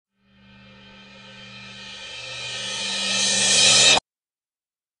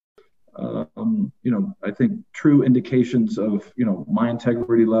I think true indications of, my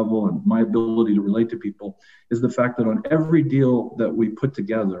integrity level and my ability to relate to people is the fact that on every deal that we put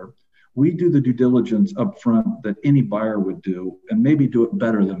together, we do the due diligence up front that any buyer would do, and maybe do it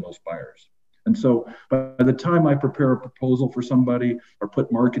better than most buyers. And so by the time I prepare a proposal for somebody or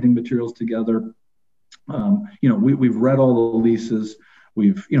put marketing materials together, we've read all the leases.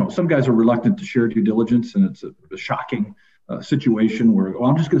 Some guys are reluctant to share due diligence, and it's a shocking situation where,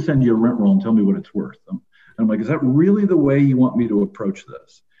 I'm just going to send you a rent roll and tell me what it's worth. And I'm like, is that really the way you want me to approach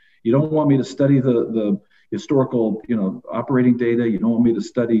this? You don't want me to study the historical, operating data. You don't want me to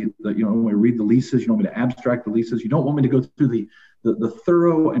study when we read the leases. You don't want me to abstract the leases. You don't want me to go through the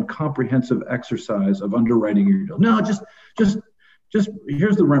thorough and comprehensive exercise of underwriting your deal. No, just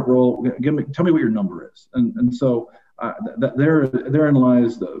here's the rent roll. Tell me what your number is. And so therein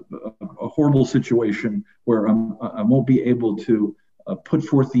lies a horrible situation where I won't be able to put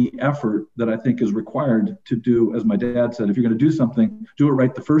forth the effort that I think is required to do. As my dad said, if you're going to do something, do it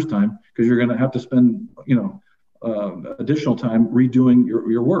right the first time, because you're going to have to spend additional time redoing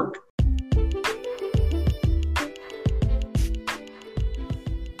your work.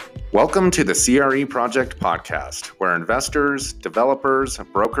 Welcome to the CRE Project Podcast, where investors, developers,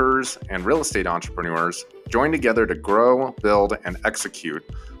 brokers, and real estate entrepreneurs join together to grow, build, and execute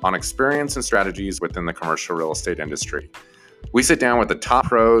on experience and strategies within the commercial real estate industry. We sit down with the top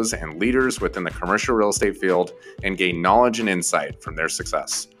pros and leaders within the commercial real estate field and gain knowledge and insight from their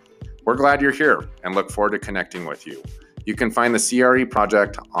success. We're glad you're here and look forward to connecting with you. You can find the CRE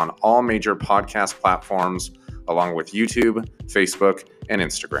Project on all major podcast platforms, along with YouTube, Facebook, and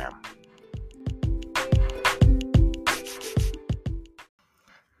Instagram.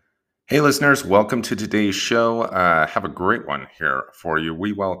 Hey listeners, welcome to today's show. Have a great one here for you.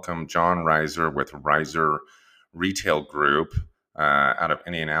 We welcome John Reiser with Reiser Retail Group out of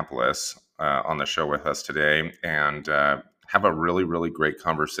Indianapolis on the show with us today, and have a really, really great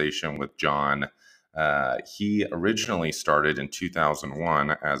conversation with John. He originally started in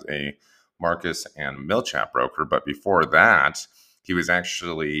 2001 as a Marcus and Millichap broker, but before that, he was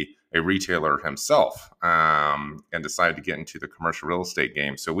actually a retailer himself and decided to get into the commercial real estate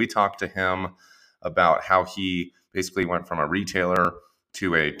game. So we talked to him about how he basically went from a retailer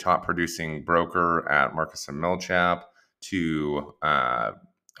to a top producing broker at Marcus and Millichap to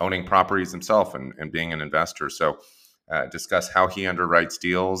owning properties himself and being an investor. So discuss how he underwrites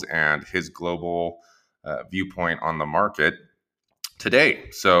deals and his global viewpoint on the market today.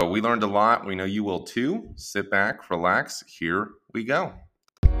 So we learned a lot. We know you will too. Sit back, relax. Here we go.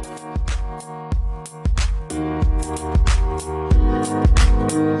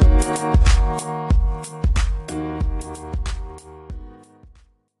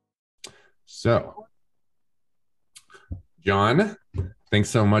 So, John, thanks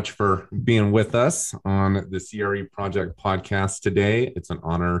so much for being with us on the CRE Project Podcast today. It's an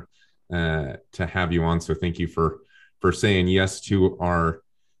honor to have you on. So thank you for saying yes to our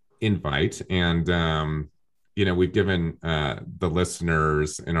invite. And, we've given the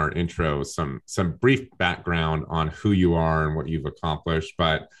listeners in our intro some brief background on who you are and what you've accomplished.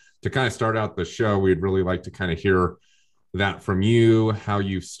 But to kind of start out the show, we'd really like to kind of hear that from you, how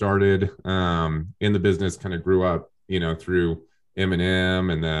you started in the business, kind of grew up, through M&M,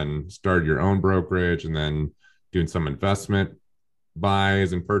 and then started your own brokerage, and then doing some investment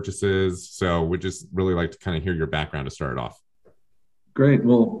buys and purchases. So we'd just really like to kind of hear your background to start it off. Great.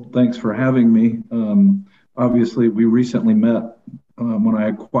 Well, thanks for having me. Obviously, we recently met when I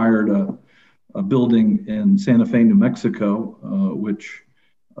acquired a building in Santa Fe, New Mexico, which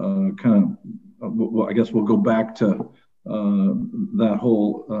I guess we'll go back to that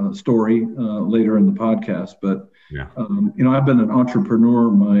whole story later in the podcast. But, yeah. I've been an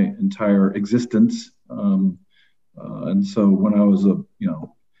entrepreneur my entire existence. And so when I was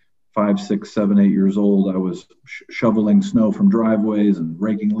 5, 6, 7, 8 years old, I was shoveling snow from driveways and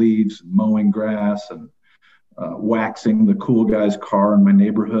raking leaves and mowing grass and waxing the cool guy's car in my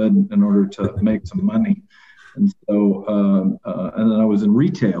neighborhood in order to make some money. And so, and then I was in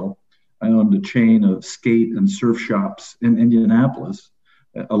retail. I owned a chain of skate and surf shops in Indianapolis,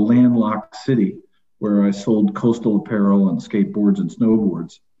 a landlocked city where I sold coastal apparel and skateboards and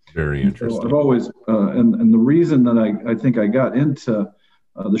snowboards. Very interesting. So I've always, and the reason that I think I got into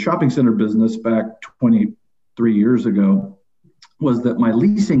the shopping center business back 23 years ago was that my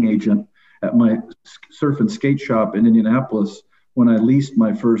leasing agent at my surf and skate shop in Indianapolis, when I leased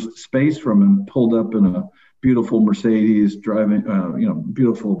my first space from him, pulled up in a beautiful Mercedes, driving,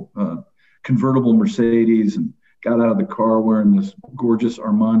 beautiful convertible Mercedes, and got out of the car wearing this gorgeous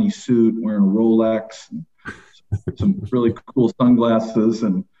Armani suit, wearing a Rolex, and some really cool sunglasses.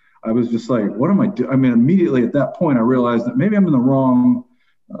 And I was just like, what am I doing? I mean, immediately at that point, I realized that maybe I'm in the wrong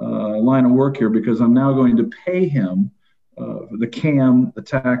line of work here, because I'm now going to pay him the CAM, the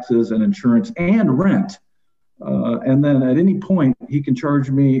taxes and insurance and rent. And then at any point, he can charge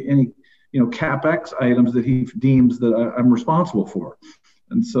me any, CapEx items that he deems that I'm responsible for.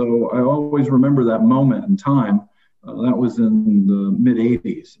 And so I always remember that moment in time. That was in the mid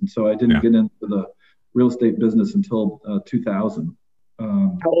 80s. And so I didn't get into the real estate business until 2000.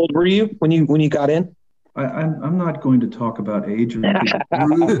 How old were you when you got in? I'm not going to talk about age. Rude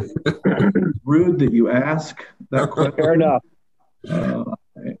that you ask that question. Fair enough.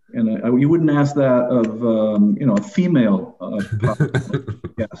 And you wouldn't ask that of a female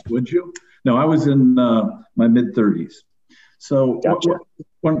yes, would you? No, I was in my mid 30s. So gotcha.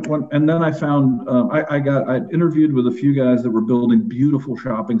 And then I found I interviewed with a few guys that were building beautiful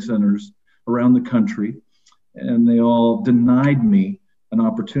shopping centers around the country, and they all denied me an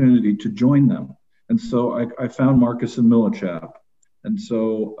opportunity to join them. And so I found Marcus and Millichap. And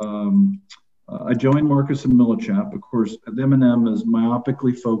so I joined Marcus and Millichap. Of course, M&M is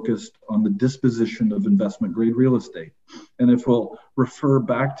myopically focused on the disposition of investment grade real estate. And if we'll refer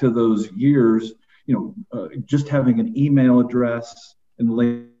back to those years, just having an email address in the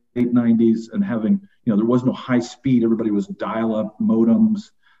late 90s and having, there was no high speed. Everybody was dial-up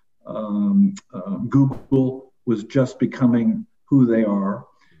modems. Google was just becoming who they are.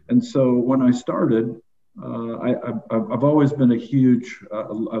 And so when I started, I've always been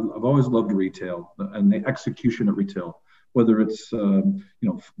I've always loved retail and the execution of retail, whether it's,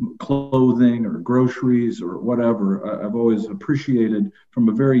 clothing or groceries or whatever. I've always appreciated from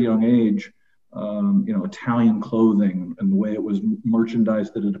a very young age, Italian clothing and the way it was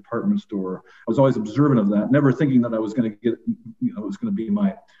merchandised at a department store. I was always observant of that, never thinking that I was going to get, it was going to be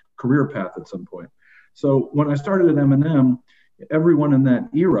my career path at some point. So when I started at M&M, everyone in that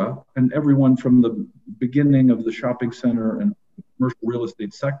era and everyone from the beginning of the shopping center and commercial real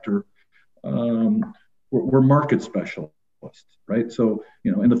estate sector were market specialists, right? So,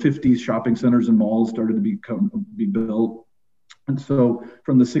 in the 50s, shopping centers and malls started to be built. And so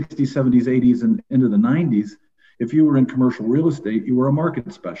from the 60s, 70s, 80s, and into the 90s, if you were in commercial real estate, you were a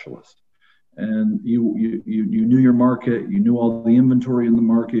market specialist. And you knew your market, you knew all the inventory in the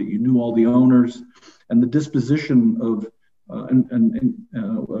market, you knew all the owners, and the disposition of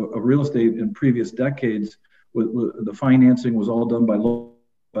real estate in previous decades. The financing was all done by local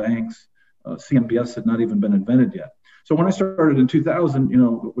banks. CMBS had not even been invented yet. So when I started in 2000,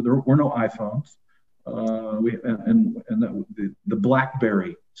 there were no iPhones. The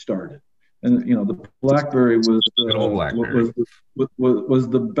BlackBerry started, and the BlackBerry was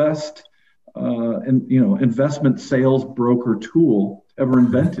the best investment sales broker tool ever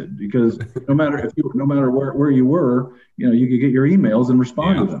invented, because no matter where you were, you could get your emails and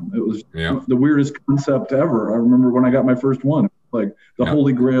respond to them. It was the weirdest concept ever. I remember when I got my first one, like the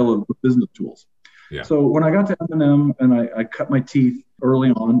holy grail of business tools. Yeah. So when I got to M&M and I cut my teeth early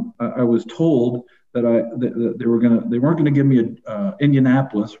on, I was told that they weren't going to give me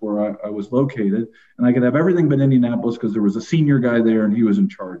Indianapolis, where I was located, and I could have everything but Indianapolis because there was a senior guy there and he was in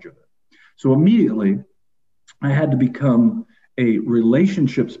charge of it. So immediately, I had to become a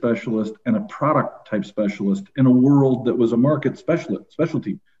relationship specialist and a product type specialist in a world that was a market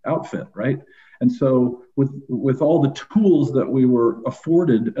specialty outfit, right? And so with all the tools that we were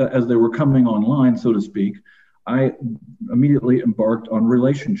afforded as they were coming online, so to speak, I immediately embarked on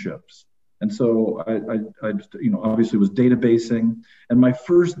relationships. And so I just, obviously was databasing. And my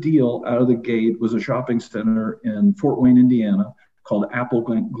first deal out of the gate was a shopping center in Fort Wayne, Indiana, called Apple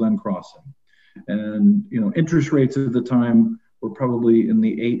Glen Crossing. And, interest rates at the time were probably in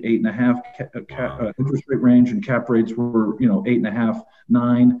the 8.5 interest rate range, and cap rates were, 8.5,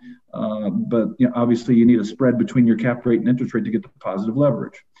 9. But obviously you need a spread between your cap rate and interest rate to get the positive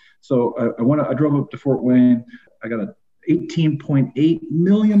leverage. So I drove up to Fort Wayne. I got a $18.8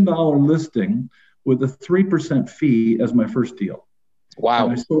 million listing with a 3% fee as my first deal. Wow.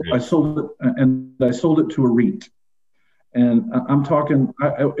 And I sold it to a REIT. And I'm talking,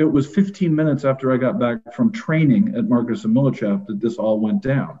 it was 15 minutes after I got back from training at Marcus and Millichap that this all went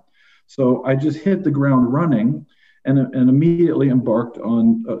down. So I just hit the ground running and immediately embarked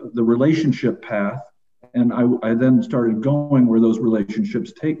on the relationship path. And I then started going where those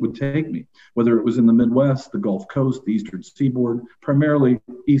relationships would take me, whether it was in the Midwest, the Gulf Coast, the Eastern Seaboard, primarily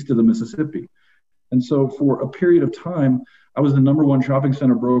east of the Mississippi. And so for a period of time, I was the number one shopping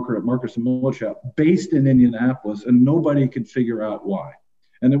center broker at Marcus and Millichap, based in Indianapolis, and nobody could figure out why.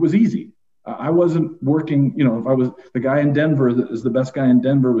 And it was easy. I wasn't working, if I was the guy in Denver that is the best guy in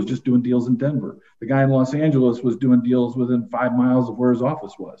Denver was just doing deals in Denver. The guy in Los Angeles was doing deals within 5 miles of where his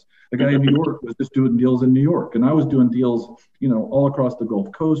office was. The guy in New York was just doing deals in New York. And I was doing deals, all across the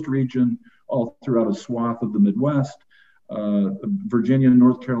Gulf Coast region, all throughout a swath of the Midwest, Virginia,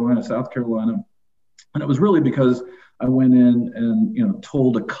 North Carolina, South Carolina. And it was really because I went in and,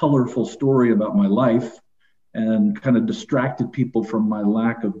 told a colorful story about my life and kind of distracted people from my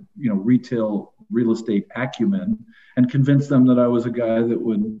lack of, retail real estate acumen, and convinced them that I was a guy that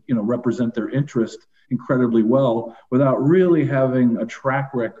would, represent their interest incredibly well without really having a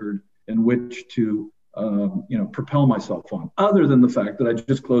track record in which to, propel myself on, other than the fact that I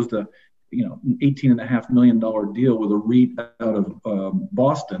just closed a, $18.5 million deal with a REIT out of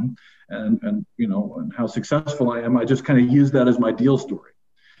Boston, and how successful I am. I just kind of use that as my deal story.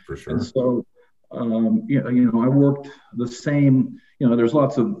 For sure. And so, I worked the same, there's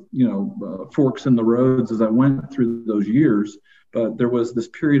lots of, forks in the roads as I went through those years, but there was this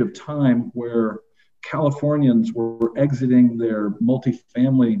period of time where Californians were exiting their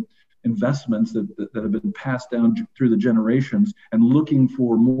multifamily investments that have been passed down through the generations and looking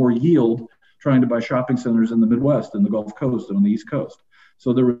for more yield, trying to buy shopping centers in the Midwest and the Gulf Coast and on the East Coast.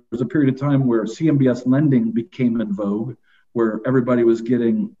 So there was a period of time where CMBS lending became in vogue, where everybody was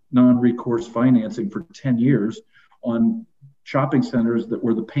getting non-recourse financing for 10 years on shopping centers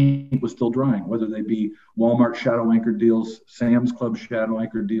where the paint was still drying, whether they be Walmart shadow anchor deals, Sam's Club shadow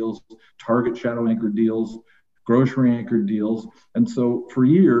anchor deals, Target shadow anchor deals, grocery anchor deals. And so for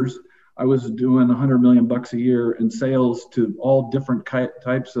years, I was doing $100 million a year in sales to all different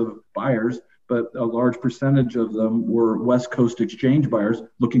types of buyers, but a large percentage of them were West Coast exchange buyers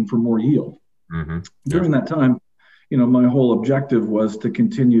looking for more yield. Mm-hmm. During that time, my whole objective was to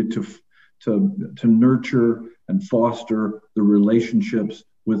continue to nurture and foster the relationships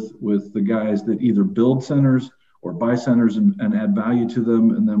with the guys that either build centers or buy centers and add value to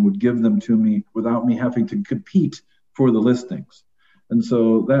them, and then would give them to me without me having to compete for the listings. And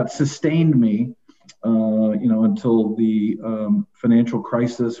so that sustained me, until the financial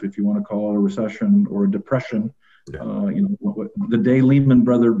crisis, if you want to call it a recession or a depression. Yeah. The day Lehman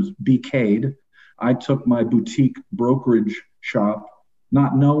Brothers BK'd, I took my boutique brokerage shop,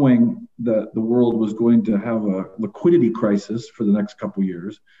 not knowing that the world was going to have a liquidity crisis for the next couple of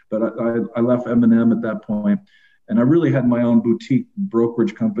years. But I left M&M at that point, and I really had my own boutique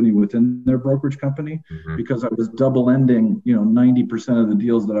brokerage company within their brokerage company, mm-hmm. because I was double ending, 90% of the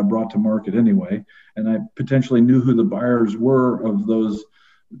deals that I brought to market anyway. And I potentially knew who the buyers were of those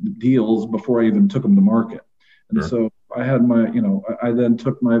deals before I even took them to market. And sure. So I had my, I then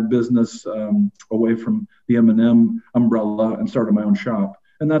took my business away from the M&M umbrella and started my own shop.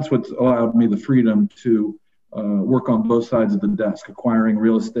 And that's what allowed me the freedom to work on both sides of the desk, acquiring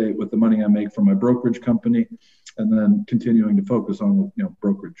real estate with the money I make from my brokerage company, and then continuing to focus on,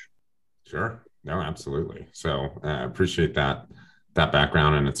 brokerage. Sure. No, absolutely. So I appreciate that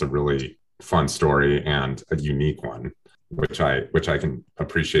background. And it's a really fun story and a unique one, which I can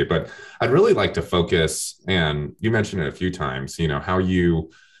appreciate. But I'd really like to focus, and you mentioned it a few times, how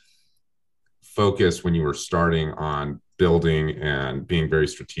you focus when you were starting on building and being very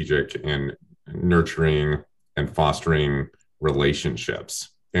strategic in nurturing and fostering relationships,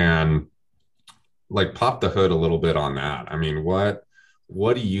 and like pop the hood a little bit on that. I mean, what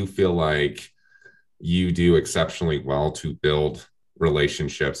do you feel like you do exceptionally well to build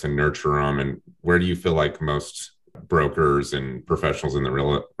relationships and nurture them? And where do you feel like most brokers and professionals in the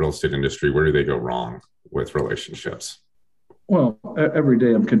real estate industry, where do they go wrong with relationships? Well, every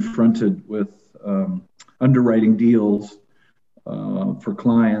day I'm confronted with underwriting deals for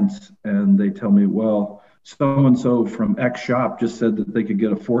clients, and they tell me, well, so-and-so from X shop just said that they could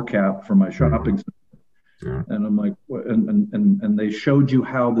get a 4 cap for my shopping center. Yeah. And I'm like, and they showed you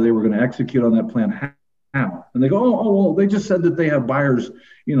how they were going to execute on that plan. How? And they go, oh, well, they just said that they have buyers,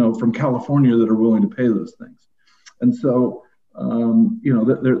 from California that are willing to pay those things. And so,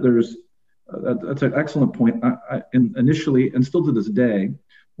 there's that's an excellent point. I initially, and still to this day,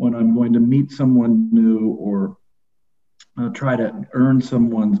 when I'm going to meet someone new or try to earn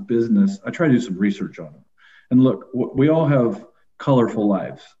someone's business, I try to do some research on them. And look, we all have colorful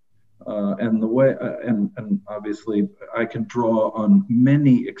lives. And the way, and obviously I can draw on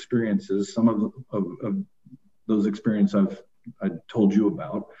many experiences, some of those experiences I told you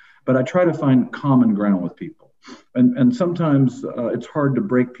about, but I try to find common ground with people. And sometimes it's hard to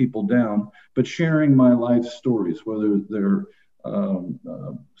break people down, but sharing my life stories, whether they're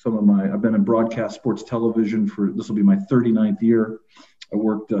I've been in broadcast sports television this will be my 39th year. I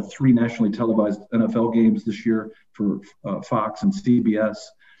worked 3 nationally televised NFL games this year for Fox and CBS.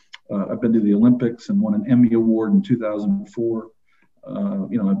 I've been to the Olympics and won an Emmy Award in 2004. I've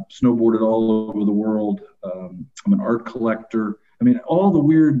snowboarded all over the world. I'm an art collector. I mean, all the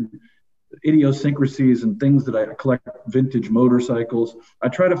weird idiosyncrasies and things that I collect, vintage motorcycles. I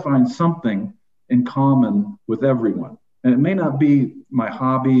try to find something in common with everyone. And it may not be my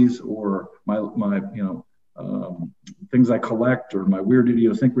hobbies or my things I collect or my weird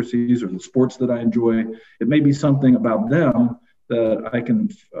idiosyncrasies or the sports that I enjoy. It may be something about them that I can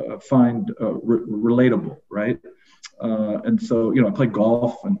find relatable, right? And so, I play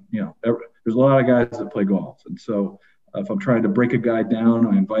golf, and there's a lot of guys that play golf, and so if I'm trying to break a guy down,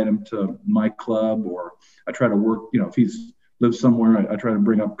 I invite him to my club, or I try to work. If he's lives somewhere, I try to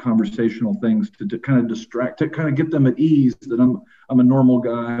bring up conversational things to kind of distract, to kind of get them at ease that I'm a normal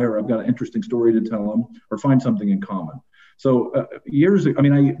guy, or I've got an interesting story to tell them, or find something in common. So years ago,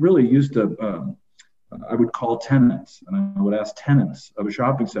 I really used to. I would call tenants, and I would ask tenants of a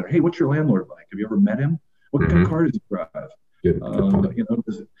shopping center, "Hey, what's your landlord like? Have you ever met him? What kind of car does he drive?" Good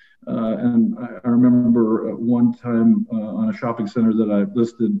and I remember one time on a shopping center that I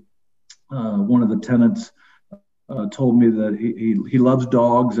listed, one of the tenants told me that he loves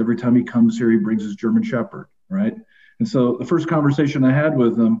dogs. Every time he comes here, he brings his German Shepherd, right? And so the first conversation I had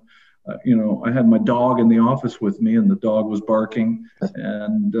with him, I had my dog in the office with me, and the dog was barking,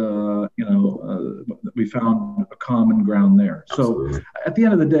 and we found a common ground there. So at the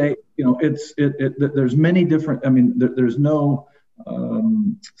end of the day, there's many different. There's no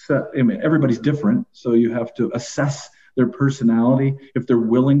set. Everybody's different, so you have to assess their personality if they're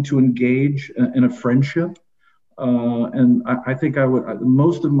willing to engage in a friendship. And I think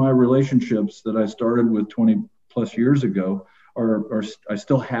most of my relationships that I started with 20 plus years ago are I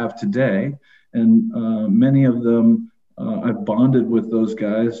still have today, and many of them I've bonded with those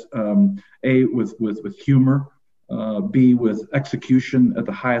guys. A with humor, B with execution at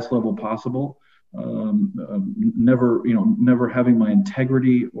the highest level possible. Never having my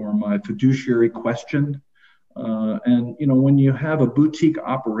integrity or my fiduciary questioned. And when you have a boutique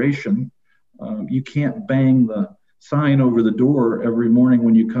operation, you can't bang the sign over the door every morning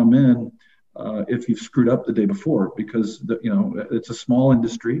when you come in. If you've screwed up the day before, because it's a small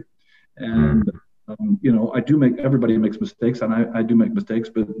industry, and everybody makes mistakes, and I do make mistakes,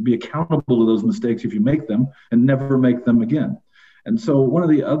 but be accountable to those mistakes if you make them, and never make them again. And so one of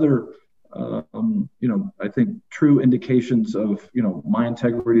the other I think true indications of my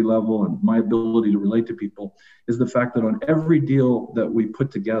integrity level and my ability to relate to people is the fact that on every deal that we put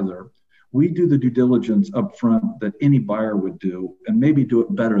together, we do the due diligence up front that any buyer would do, and maybe do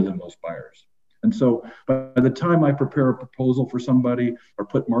it better than most buyers. And so by the time I prepare a proposal for somebody or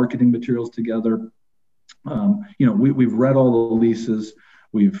put marketing materials together, we've read all the leases.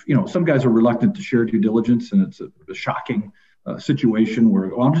 Some guys are reluctant to share due diligence, and it's a shocking situation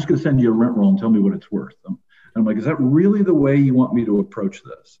where, I'm just going to send you a rent roll and tell me what it's worth. And I'm like, is that really the way you want me to approach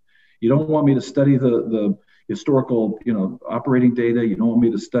this? You don't want me to study the historical, operating data. You don't want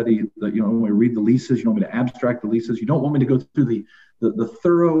me to study you don't want me to read the leases. You don't want me to abstract the leases. You don't want me to go through the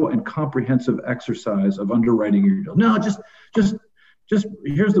thorough and comprehensive exercise of underwriting your deal. No, just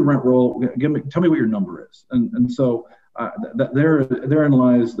here's the rent roll. Tell me what your number is. And so therein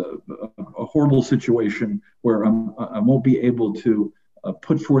lies a horrible situation where I won't be able to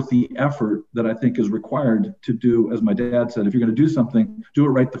put forth the effort that I think is required to do. As my dad said, if you're going to do something, do it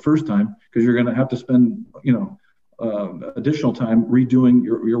right the first time, because you're going to have to spend additional time redoing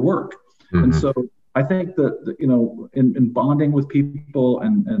your work. Mm-hmm. And so I think that in bonding with people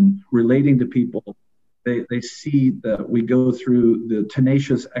and relating to people, they see that we go through the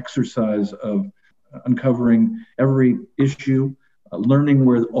tenacious exercise of uncovering every issue, learning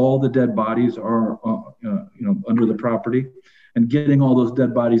where all the dead bodies are, under the property, and getting all those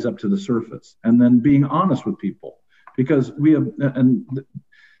dead bodies up to the surface, and then being honest with people, because we have,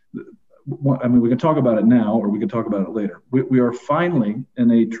 we can talk about it now, or we can talk about it later. We are finally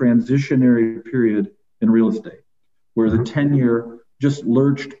in a transitionary period in real estate, where the 10-year just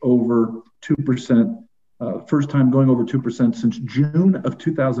lurched over 2%, first time going over 2% since June of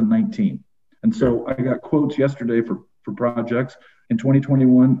 2019. And so I got quotes yesterday for projects. In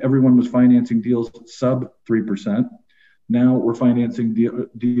 2021, everyone was financing deals sub 3%. Now we're financing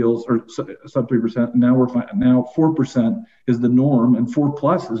deals or sub 3%. Now now 4% is the norm, and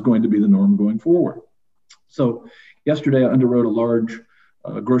 4+ is going to be the norm going forward. So yesterday I underwrote a large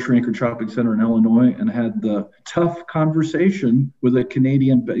grocery anchored shopping center in Illinois, and had the tough conversation with a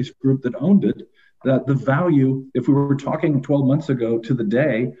Canadian-based group that owned it, that the value, if we were talking 12 months ago to the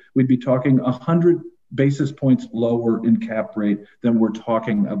day, we'd be talking 100 basis points lower in cap rate than we're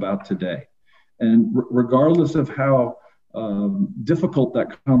talking about today. And regardless of how difficult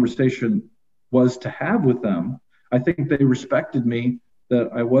that conversation was to have with them, I think they respected me that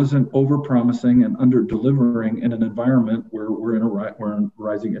I wasn't over-promising and under-delivering in an environment where we're in a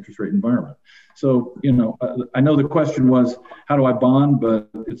rising interest rate environment. So, I know the question was, how do I bond? But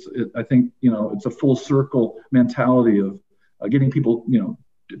I think, it's a full circle mentality of getting people,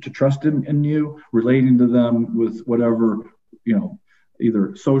 to trust in you, relating to them with whatever,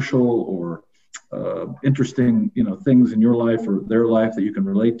 either social or interesting, things in your life or their life that you can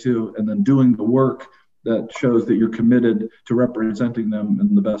relate to, and then doing the work that shows that you're committed to representing them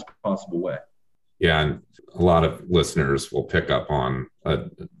in the best possible way. Yeah, and a lot of listeners will pick up on a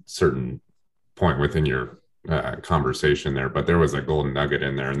certain point within your conversation there, but there was a golden nugget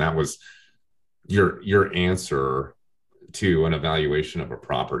in there, and that was your answer to an evaluation of a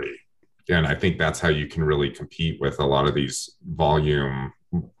property. And I think that's how you can really compete with a lot of these volume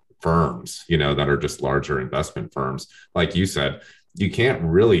firms, that are just larger investment firms. Like you said, you can't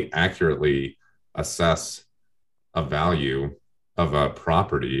really accurately assess a value of a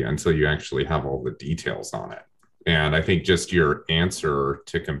property until you actually have all the details on it. And I think just your answer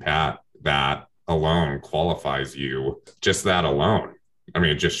to combat that alone qualifies you, just that alone. I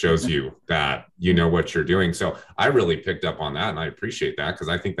mean, it just shows you that you know what you're doing. So I really picked up on that, and I appreciate that, because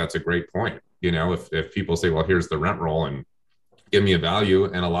I think that's a great point. If people say, well, here's the rent roll and give me a value,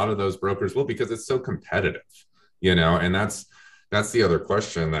 and a lot of those brokers will, because it's so competitive, and that's the other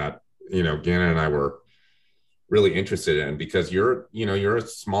question that, Gannon and I were really interested in, because you're a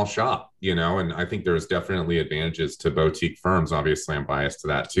small shop, and I think there's definitely advantages to boutique firms. Obviously, I'm biased to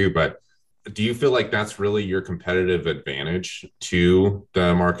that too, but do you feel like that's really your competitive advantage to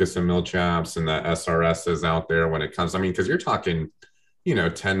the Marcus and Millichaps and the SRSs out there when it comes? I mean, because you're talking,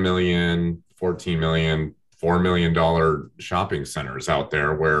 $10 million, $14 million, $4 million shopping centers out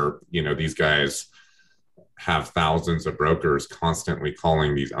there where, these guys have thousands of brokers constantly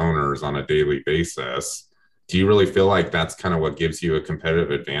calling these owners on a daily basis. Do you really feel like that's kind of what gives you a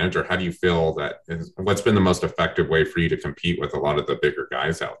competitive advantage, or how do you feel what's been the most effective way for you to compete with a lot of the bigger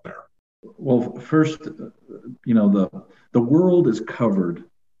guys out there? Well, first, the world is covered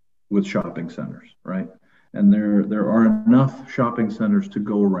with shopping centers, right? And there are enough shopping centers to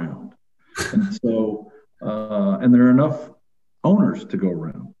go around. And so, and there are enough owners to go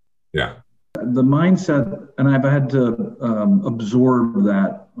around. Yeah. The mindset, and I've had to absorb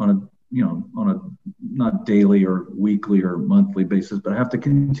that on a not daily or weekly or monthly basis, but I have to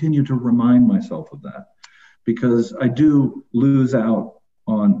continue to remind myself of that, because I do lose out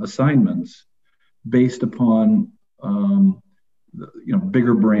on assignments based upon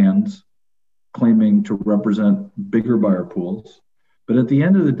bigger brands claiming to represent bigger buyer pools. But at the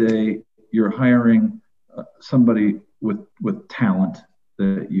end of the day, you're hiring somebody with talent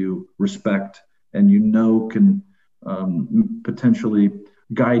that you respect and can potentially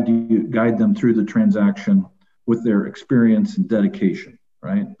guide them through the transaction with their experience and dedication,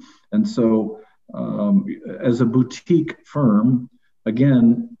 right? And so as a boutique firm,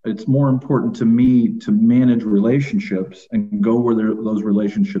 again, it's more important to me to manage relationships and go where those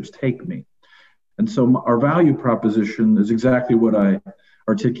relationships take me. And so our value proposition is exactly what I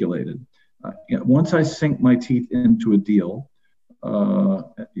articulated. Once I sink my teeth into a deal,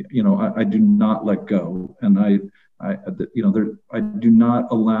 I do not let go, and I do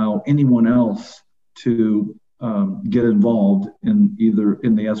not allow anyone else to get involved in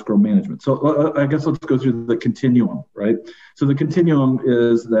the escrow management. So I guess let's go through the continuum, right? So the continuum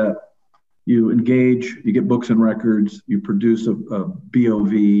is that you engage, you get books and records, you produce a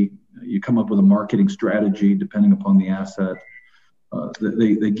BOV, you come up with a marketing strategy depending upon the asset.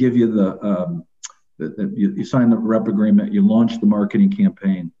 They give you you sign the rep agreement, you launch the marketing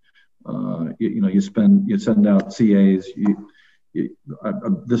campaign. You send out CAs.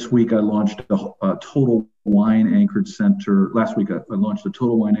 This week I launched a Total Wine Anchored Center. Last week I launched a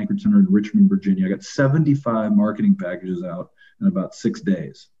Total Wine Anchored Center in Richmond, Virginia. I got 75 marketing packages out in about 6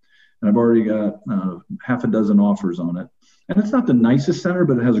 days. And I've already got half a dozen offers on it. And it's not the nicest center,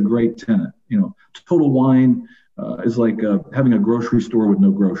 but it has a great tenant. Total Wine is like having a grocery store with no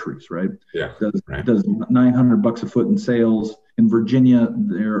groceries, right? Yeah. It does $900 a foot in sales. In Virginia,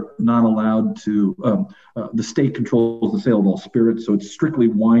 they're not allowed to, the state controls the sale of all spirits. So it's strictly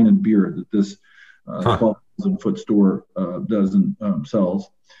wine and beer that this 12,000 foot store does and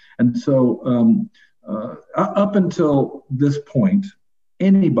sells. And so up until this point,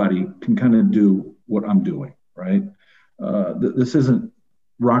 anybody can kind of do what I'm doing, right? This isn't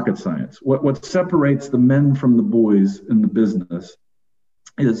rocket science. What separates the men from the boys in the business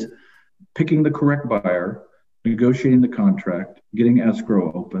is picking the correct buyer, negotiating the contract, getting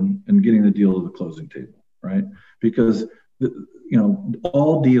escrow open, and getting the deal to the closing table, right? Because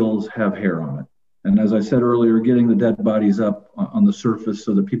all deals have hair on it. And as I said earlier, getting the dead bodies up on the surface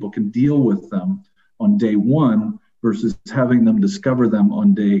so that people can deal with them on day one versus having them discover them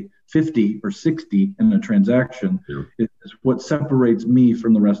on day 50 or 60 in a transaction is what separates me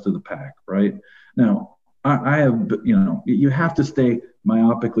from the rest of the pack, right? Now, I have, you have to stay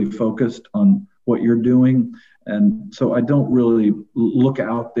myopically focused on what you're doing. And so I don't really look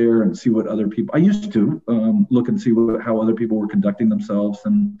out there and see what other people, I used to look and see how other people were conducting themselves.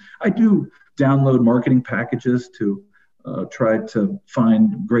 And I do download marketing packages to try to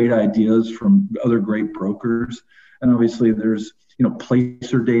find great ideas from other great brokers. And obviously there's,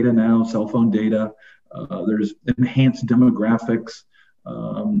 placer data now, cell phone data, there's enhanced demographics.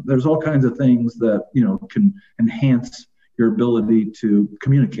 There's all kinds of things that, can enhance your ability to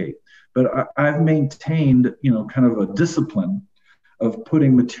communicate. But I've maintained, kind of a discipline of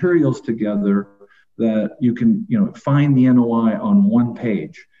putting materials together that you can, find the NOI on one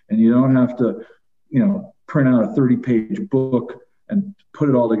page, and you don't have to, print out a 30-page book and put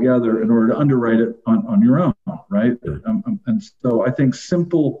it all together in order to underwrite it on your own, right? And so I think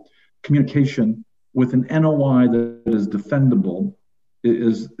simple communication with an NOI that is defendable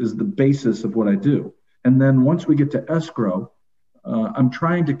is the basis of what I do. And then once we get to escrow, I'm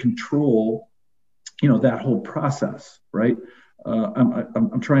trying to control, that whole process, right?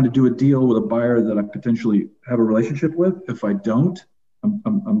 I'm trying to do a deal with a buyer that I potentially have a relationship with. If I don't,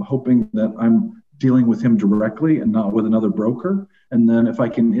 I'm hoping that I'm dealing with him directly and not with another broker. And then if I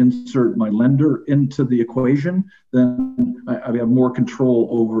can insert my lender into the equation, then I have more control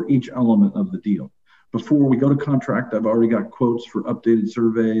over each element of the deal. Before we go to contract, I've already got quotes for updated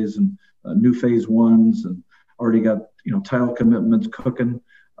surveys and new phase ones, and already got title commitments cooking.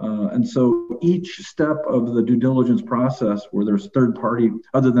 And so each step of the due diligence process where there's third party,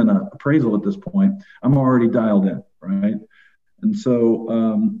 other than an appraisal at this point, I'm already dialed in, right? And so,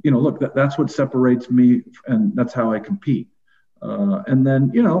 look, that's what separates me, and that's how I compete. And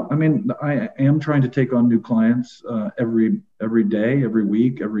then, I am trying to take on new clients every day, every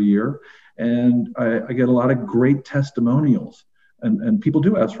week, every year. And I get a lot of great testimonials, and people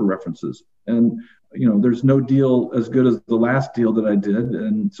do ask for references. And, there's no deal as good as the last deal that I did.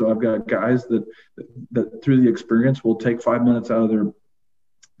 And so I've got guys that through the experience will take 5 minutes out of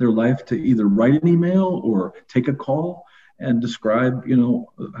their life to either write an email or take a call and describe,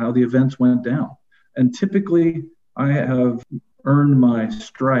 how the events went down. And typically I have earned my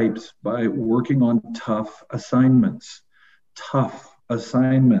stripes by working on tough assignments,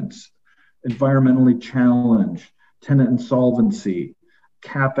 environmentally challenged, tenant insolvency,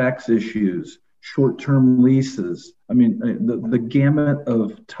 CapEx issues, short-term leases. I mean, the gamut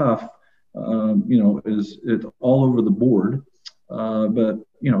of tough, is it all over the board. But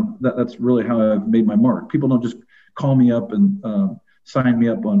that's really how I've made my mark. People don't just call me up and sign me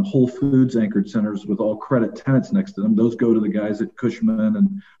up on Whole Foods anchored centers with all credit tenants next to them. Those go to the guys at Cushman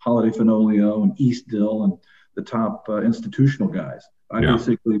and Holiday Fenolio and East Dill and the top institutional guys.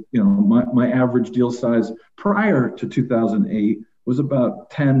 Basically, my average deal size prior to 2008 was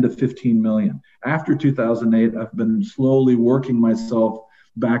about 10 to 15 million. After 2008, I've been slowly working myself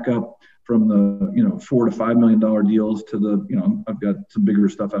back up from the, $4 to $5 million deals to the, I've got some bigger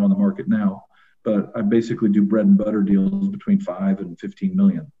stuff out on the market now, but I basically do bread and butter deals between 5 and 15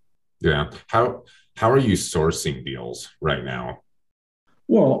 million. Yeah. How are you sourcing deals right now?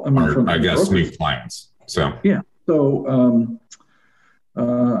 Well, I guess new clients. So, yeah. So,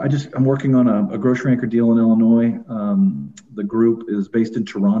 I'm working on a grocery anchor deal in Illinois. The group is based in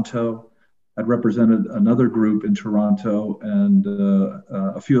Toronto. I'd represented another group in Toronto, and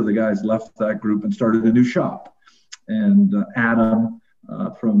a few of the guys left that group and started a new shop. And Adam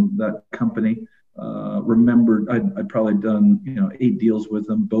from that company remembered I'd probably done 8 deals with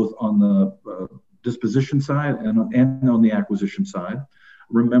them, both on the disposition side and on the acquisition side.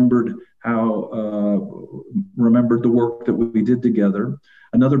 Remembered the work that we did together.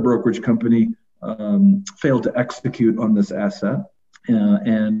 Another brokerage company failed to execute on this asset,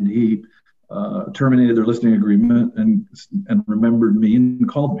 and he terminated their listing agreement and remembered me and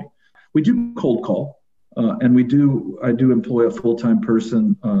called me. We do cold call, and I do employ a full-time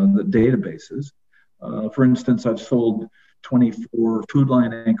person on the databases. For instance, I've sold 24 Food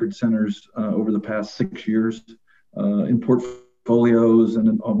Lion anchored centers over the past 6 years in portfolios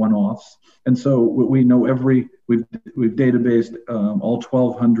and one-offs. And so we know we've databased all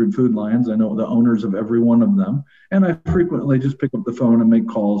 1,200 Food Lions. I know the owners of every one of them. And I frequently just pick up the phone and make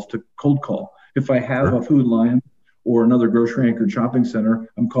calls to cold call. If I have a Food Lion or another grocery anchored shopping center,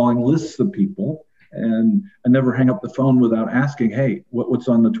 I'm calling lists of people. And I never hang up the phone without asking, hey, what's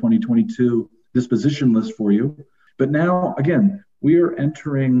on the 2022 disposition list for you? But now, again, we are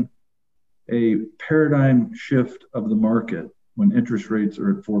entering a paradigm shift of the market when interest rates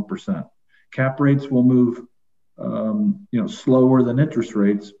are at 4%. Cap rates will move, slower than interest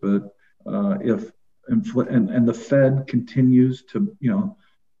rates, but if the Fed continues to,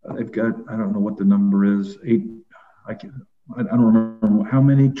 they've got, I don't know what the number is, I don't remember how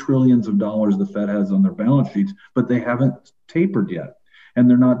many trillions of dollars the Fed has on their balance sheets, but they haven't tapered yet, and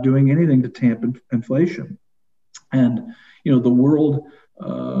they're not doing anything to tamp inflation. And the world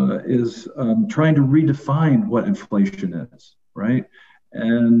is trying to redefine what inflation is, right?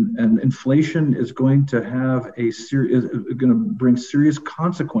 And inflation is going to have going to bring serious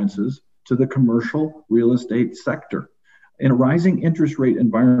consequences to the commercial real estate sector. In a rising interest rate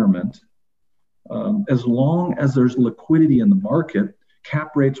environment, as long as there's liquidity in the market,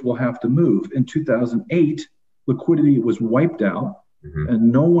 cap rates will have to move. In 2008, liquidity was wiped out,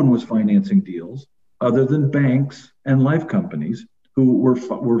 and no one was financing deals other than banks and life companies who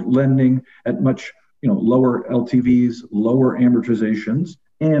were lending at much lower LTVs, lower amortizations,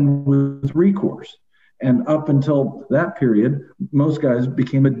 and with recourse. And up until that period, most guys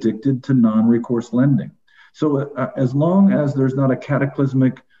became addicted to non-recourse lending. So as long as there's not a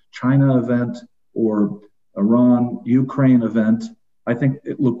cataclysmic China event or Iran-Ukraine event, I think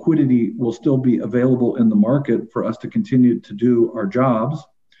liquidity will still be available in the market for us to continue to do our jobs,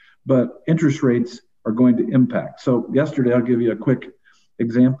 but interest rates are going to impact. So yesterday, I'll give you a quick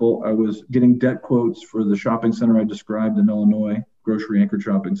example. I was getting debt quotes for the shopping center I described in Illinois, grocery anchored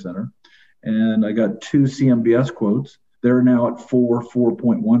shopping center, and I got 2 CMBS quotes. They're now at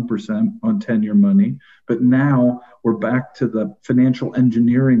 4.1% on 10-year money. But now we're back to the financial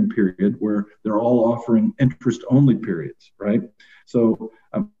engineering period where they're all offering interest-only periods, right? So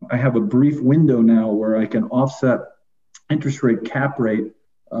I have a brief window now where I can offset interest rate cap rate,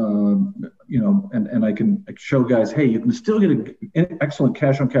 and I can show guys, hey, you can still get an excellent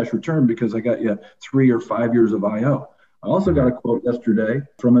cash-on-cash return because I got you 3 or 5 years of IO. I also got a quote yesterday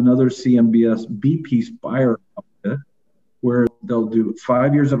from another CMBS B-piece buyer outfit, where they'll do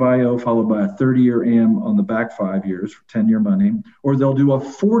 5 years of IO followed by a 30-year AM on the back 5 years for 10-year money, or they'll do a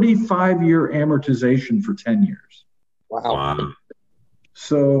 45-year amortization for 10 years. Wow.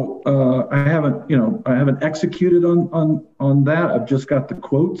 So I haven't executed on that. I've just got the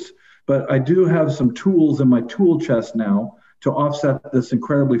quotes, but I do have some tools in my tool chest now to offset this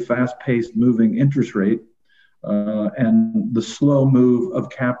incredibly fast-paced moving interest rate and the slow move of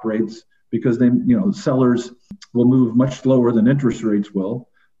cap rates, because sellers will move much slower than interest rates will.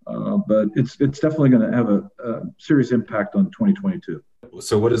 But it's definitely going to have a serious impact on 2022.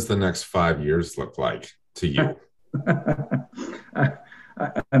 So what does the next 5 years look like to you?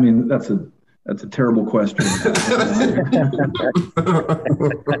 I mean, that's a terrible question.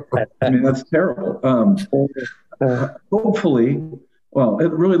 I mean, that's terrible. Hopefully, well,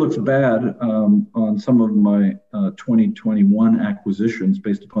 it really looks bad on some of my 2021 acquisitions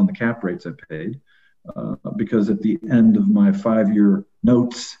based upon the cap rates I paid, because at the end of my 5-year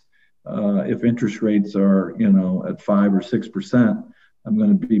notes, if interest rates are at 5 or 6%, I'm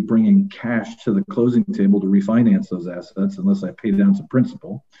going to be bringing cash to the closing table to refinance those assets unless I pay down some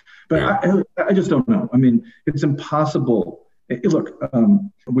principal. But I just don't know. I mean, it's impossible. Look,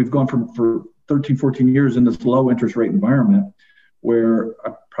 we've gone for 13, 14 years in this low interest rate environment where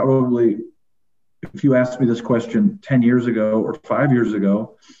probably, if you asked me this question 10 years ago or 5 years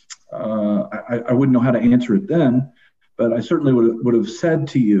ago, I wouldn't know how to answer it then, but I certainly would have said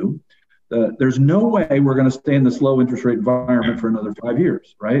to you that there's no way we're going to stay in this low interest rate environment for another 5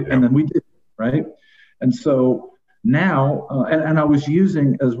 years, right? Yeah. And then we did, right? And so now, and I was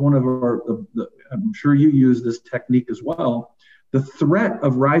using as one of I'm sure you use this technique as well, the threat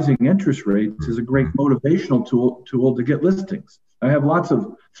of rising interest rates is a great motivational tool to get listings. I have lots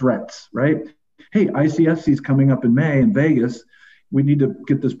of threats, right? Hey, ICSC is coming up in May in Vegas. We need to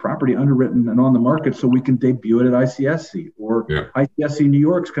get this property underwritten and on the market so we can debut it at ICSC. Or ICSC New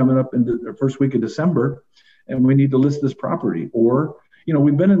York's coming up in the first week of December, and we need to list this property. Or,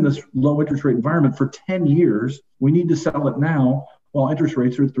 we've been in this low interest rate environment for 10 years. We need to sell it now while interest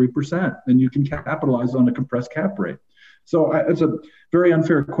rates are at 3%, and you can capitalize on a compressed cap rate. So it's a very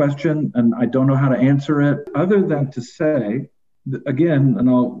unfair question, and I don't know how to answer it other than to say, again, and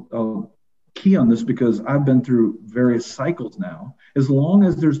I'll key on this because I've been through various cycles now. As long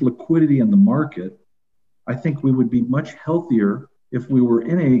as there's liquidity in the market, I think we would be much healthier if we were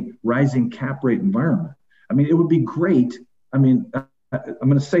in a rising cap rate environment. I mean, it would be great. I mean, I'm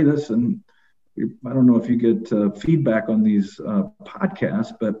going to say this, and I don't know if you get feedback on these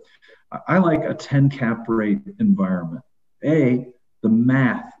podcasts, but I like a 10 cap rate environment. The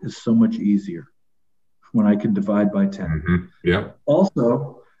math is so much easier. when I can divide by 10. Mm-hmm. Yeah.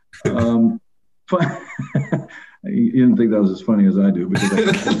 Also, you didn't think that was as funny as I do because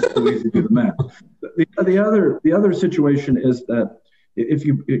it's so easy to do the math. The other situation is that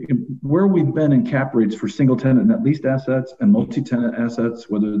where we've been in cap rates for single tenant net leased assets and multi-tenant assets,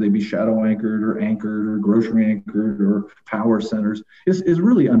 whether they be shadow anchored or grocery anchored or power centers, is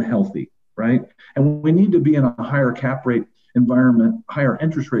really unhealthy, right? And we need to be in a higher cap rate environment, higher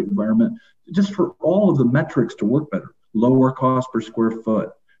interest rate environment, just for all of the metrics to work better, lower cost per square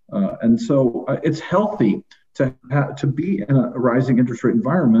foot. And so it's healthy to be in a rising interest rate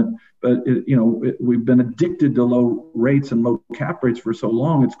environment, but we've been addicted to low rates and low cap rates for so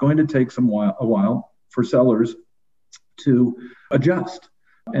long. It's going to take a while for sellers to adjust.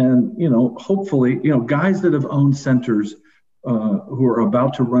 And hopefully, guys that have owned centers who are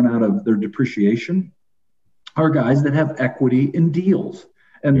about to run out of their depreciation are guys that have equity in deals,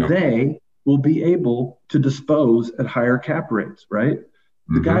 and they will be able to dispose at higher cap rates, right?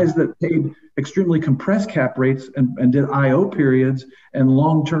 The guys that paid extremely compressed cap rates and did IO periods and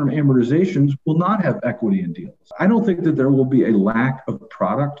long-term amortizations will not have equity in deals. I don't think that there will be a lack of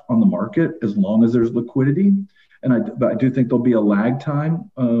product on the market as long as there's liquidity. But I do think there'll be a lag time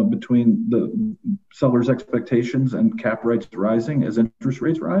between the seller's expectations and cap rates rising as interest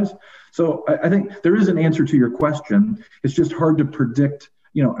rates rise. So I think there is an answer to your question. It's just hard to predict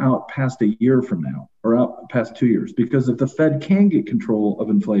out past a year from now or out past 2 years, because if the Fed can get control of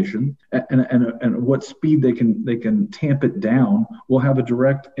inflation and what speed they can tamp it down will have a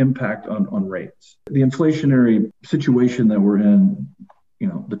direct impact on rates. The inflationary situation that we're in,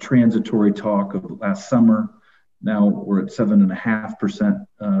 the transitory talk of last summer, now we're at 7.5%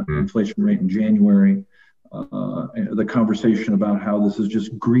 inflation rate in January. The conversation about how this is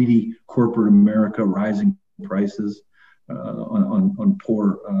just greedy corporate America rising prices on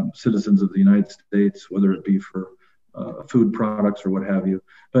poor citizens of the United States, whether it be for food products or what have you.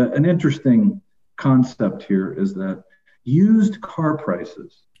 But an interesting concept here is that used car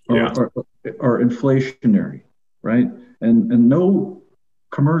prices are inflationary, right? And no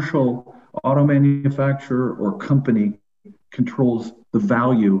commercial auto manufacturer or company controls the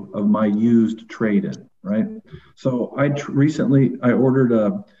value of my used trade-in, right? So recently I ordered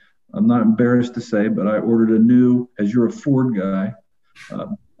I'm not embarrassed to say, but I ordered as you're a Ford guy,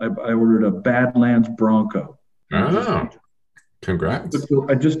 I ordered a Badlands Bronco. Oh, congrats.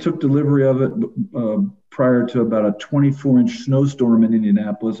 I just took delivery of it prior to about a 24-inch snowstorm in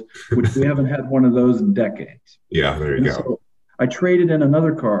Indianapolis, which we haven't had one of those in decades. Yeah, there you go. So I traded in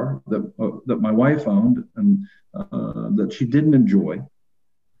another car that my wife owned and that she didn't enjoy,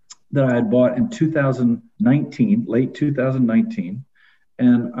 that I had bought in 2019, late 2019.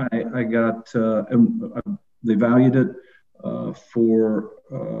 And I got, they valued it for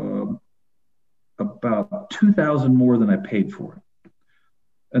about $2,000 more than I paid for it.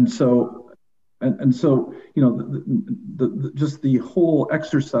 And so, just the whole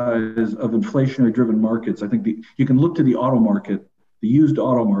exercise of inflationary driven markets, I think you can look to the auto market, the used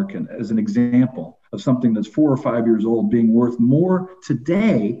auto market, as an example of something that's 4 or 5 years old being worth more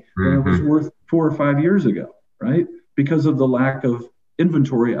today than it was worth 4 or 5 years ago, right? Because of the lack of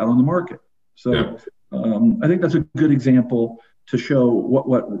inventory out on the market. So I think that's a good example to show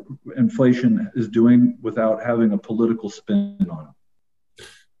what inflation is doing without having a political spin on it.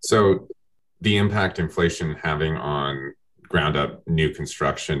 So the impact inflation having on ground up new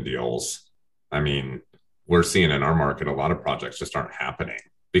construction deals, I mean, we're seeing in our market a lot of projects just aren't happening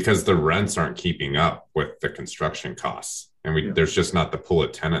because the rents aren't keeping up with the construction costs. And there's just not the pool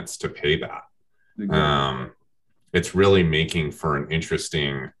of tenants to pay that. Exactly. It's really making for an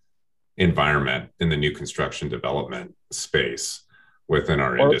interesting environment in the new construction development space within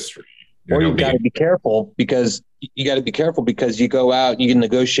our industry. Or you got to be careful because you go out, you can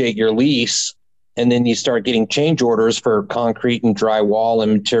negotiate your lease, and then you start getting change orders for concrete and drywall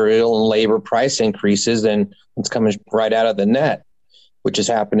and material and labor price increases, and it's coming right out of the net, which is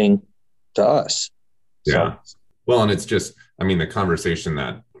happening to us. Yeah. So. Well, and it's just, I mean, the conversation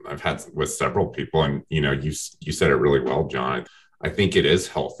that I've had with several people, and you said it really well, John. I think it is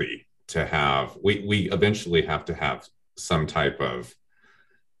healthy to have. We eventually have to have some type of,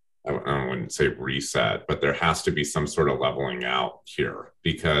 I wouldn't say reset, but there has to be some sort of leveling out here,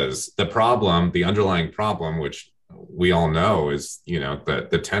 because the underlying problem, which we all know, is that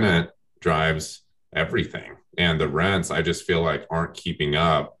the tenant drives everything, and the rents, I just feel like, aren't keeping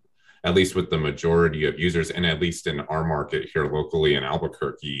up, at least with the majority of users, and at least in our market here locally in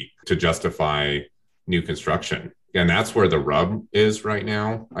Albuquerque, to justify new construction. And that's where the rub is right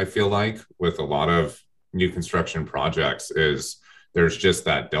now, I feel like, with a lot of new construction projects, is there's just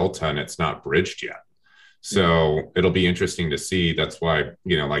that delta and it's not bridged yet. So it'll be interesting to see. That's why,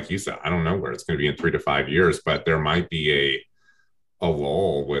 like you said, I don't know where it's going to be in 3 to 5 years, but there might be a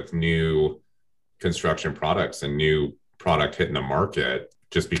lull with new construction products and new product hitting the market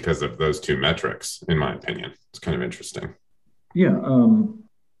just because of those two metrics, in my opinion. It's kind of interesting. Yeah.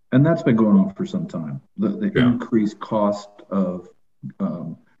 And that's been going on for some time. The increased cost of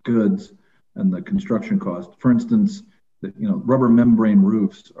goods and the construction cost. For instance, rubber membrane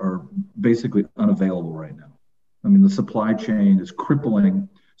roofs are basically unavailable right now. I mean, the supply chain is crippling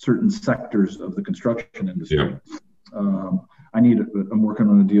certain sectors of the construction industry. Yeah. I'm working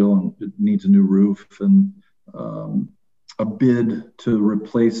on a deal and it needs a new roof, and a bid to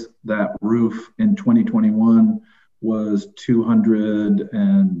replace that roof in 2021 was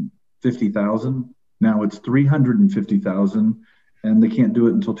 $250,000. Now it's $350,000, and they can't do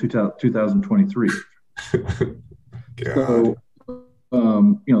it until 2023. So,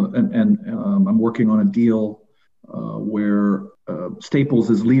 I'm working on a deal where Staples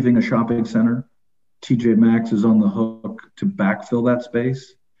is leaving a shopping center. TJ Maxx is on the hook to backfill that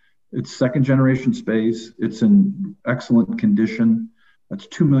space. It's second generation space. It's in excellent condition. That's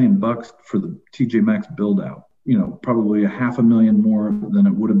 $2 million for the TJ Maxx build out. Probably $500,000 more than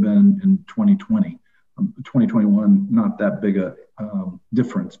it would have been in 2020. 2021, not that big a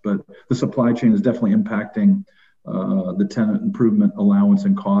difference, but the supply chain is definitely impacting the tenant improvement allowance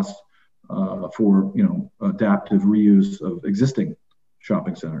and costs for adaptive reuse of existing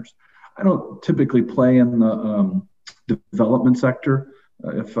shopping centers. I don't typically play in the development sector.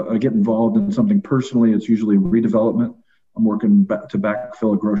 If I get involved in something personally, it's usually redevelopment. I'm working to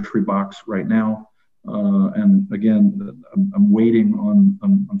backfill a grocery box right now. And again,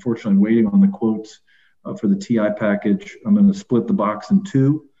 I'm unfortunately waiting on the quotes for the TI package. I'm going to split the box in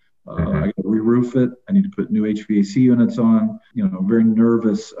two. I got to re-roof it. I need to put new HVAC units on. I'm very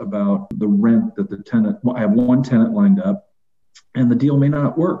nervous about the rent that the tenant. Well, I have one tenant lined up, and the deal may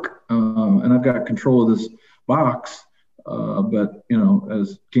not work. And I've got control of this box. But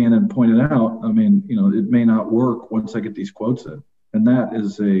as Gannon pointed out, it may not work once I get these quotes in, and that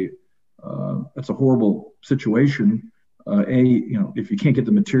is that's a horrible situation. If you can't get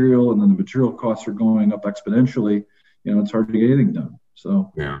the material, and then the material costs are going up exponentially, it's hard to get anything done.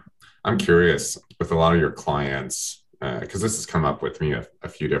 So yeah, I'm curious with a lot of your clients, because this has come up with me a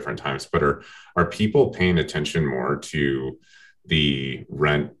few different times, but are people paying attention more to the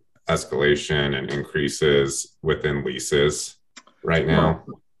rent escalation and increases within leases right now?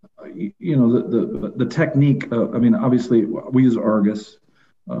 The technique, obviously we use Argus.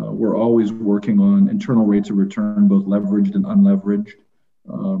 We're always working on internal rates of return, both leveraged and unleveraged.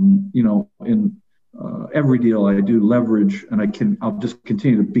 In every deal I do leverage, and I'll just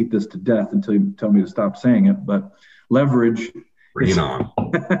continue to beat this to death until you tell me to stop saying it, but leverage. Bring it on.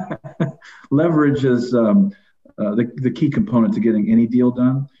 Leverage is the key component to getting any deal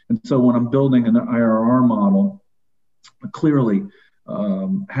done. And so when I'm building an IRR model, clearly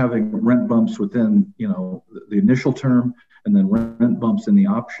having rent bumps within the initial term and then rent bumps in the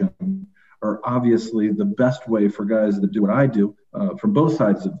option are obviously the best way for guys that do what I do from both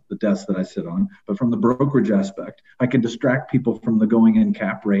sides of the desk that I sit on. But from the brokerage aspect, I can distract people from the going in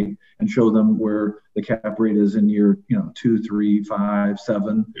cap rate and show them where the cap rate is in year 2, 3, 5,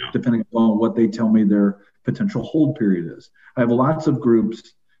 7, depending on what they tell me their potential hold period is. I have lots of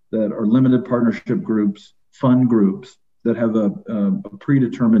groups that are limited partnership groups, fund groups that have a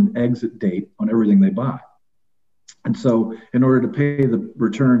predetermined exit date on everything they buy. And so in order to pay the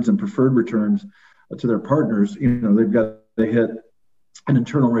returns and preferred returns to their partners, they've got to hit an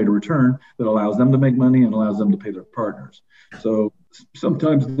internal rate of return that allows them to make money and allows them to pay their partners. So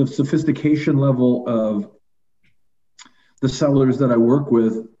sometimes the sophistication level of the sellers that I work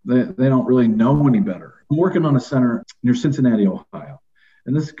with, they don't really know any better. I'm working on a center near Cincinnati, Ohio.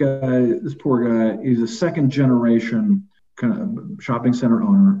 And this poor guy, he's a second generation kind of shopping center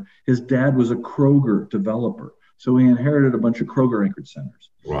owner. His dad was a Kroger developer. So he inherited a bunch of Kroger anchored centers.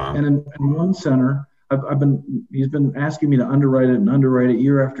 Wow. And in one center, he's been asking me to underwrite it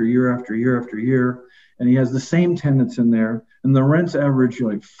year after year after year after year. And he has the same tenants in there, and the rents average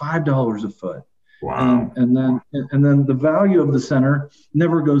like $5 a foot. Wow. And then the value of the center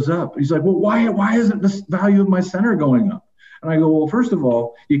never goes up. He's like, well, why isn't the value of my center going up? And I go, well, first of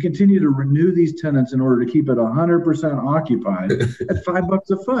all, you continue to renew these tenants in order to keep it 100% occupied at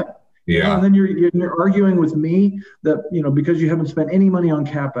 $5 a foot. Yeah. And then you're arguing with me that, because you haven't spent any money on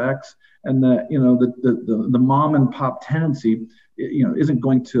CapEx, and that, the mom and pop tenancy, isn't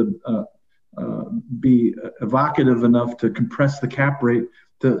going to be evocative enough to compress the cap rate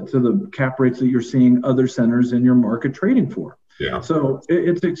to the cap rates that you're seeing other centers in your market trading for. Yeah. So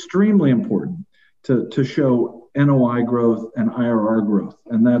it's extremely important to show NOI growth and IRR growth.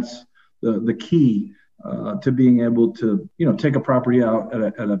 And that's the key to being able to, take a property out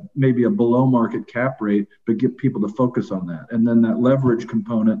at a maybe a below market cap rate, but get people to focus on that. And then that leverage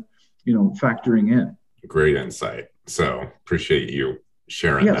component, factoring in. Great insight. So appreciate you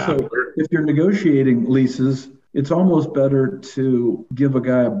sharing that. So if you're negotiating leases, it's almost better to give a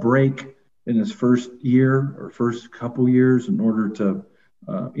guy a break in his first year or first couple years in order to,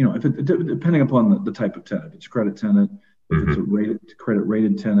 depending upon the type of tenant, if it's a credit tenant, if it's a credit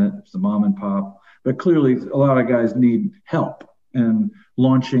rated tenant, if it's a mom and pop. But clearly, a lot of guys need help in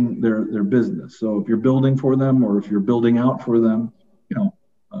launching their business. So if you're building for them, or if you're building out for them,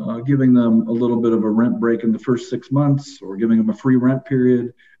 giving them a little bit of a rent break in the first 6 months, or giving them a free rent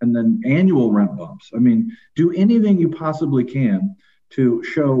period, and then annual rent bumps. I mean, do anything you possibly can to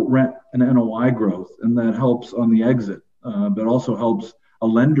show rent and NOI growth, and that helps on the exit, but also helps a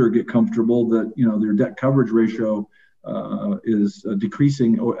lender get comfortable that their debt coverage ratio is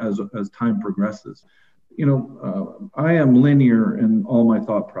decreasing as time progresses. I am linear in all my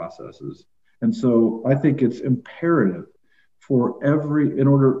thought processes, and so I think it's imperative in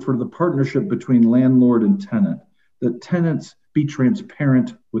order for the partnership between landlord and tenant, that tenants be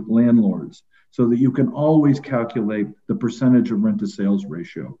transparent with landlords, so that you can always calculate the percentage of rent to sales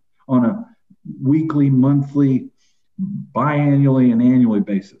ratio on a weekly, monthly, biannually, and annually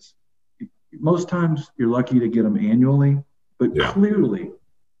basis. Most times you're lucky to get them annually, but clearly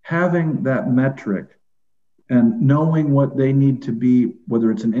having that metric and knowing what they need to be,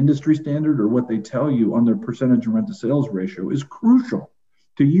 whether it's an industry standard or what they tell you on their percentage of rent to sales ratio, is crucial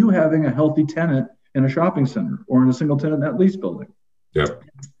to you having a healthy tenant in a shopping center or in a single tenant net lease building.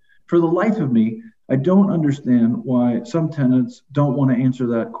 For the life of me, I don't understand why some tenants don't want to answer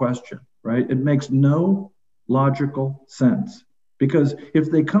that question, right? It makes no logical sense, because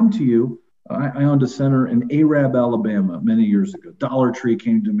if they come to you, I owned a center in Arab, Alabama many years ago. Dollar Tree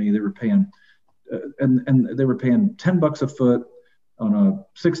came to me. They were paying, and they were paying $10 a foot on a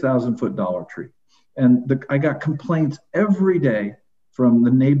 6,000 foot Dollar Tree. And I got complaints every day from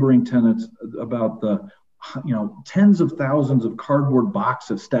the neighboring tenants about the, tens of thousands of cardboard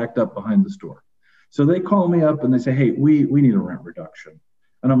boxes stacked up behind the store. So they call me up and they say, hey, we need a rent reduction.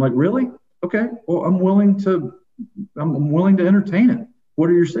 And I'm like, really? Okay, well, I'm willing to entertain it. What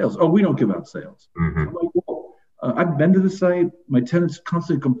are your sales? Oh, we don't give out sales. I'm like, well, I've been to the site. My tenants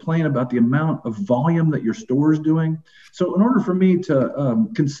constantly complain about the amount of volume that your store is doing. So in order for me to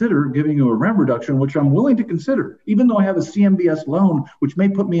consider giving you a rent reduction, which I'm willing to consider, even though I have a CMBS loan, which may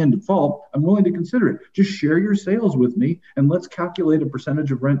put me in default, I'm willing to consider it. Just share your sales with me, and let's calculate a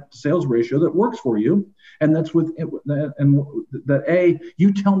percentage of rent to sales ratio that works for you. And that's that A,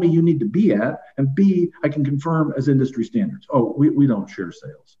 you tell me you need to be at, and B, I can confirm as industry standards. Oh, we don't share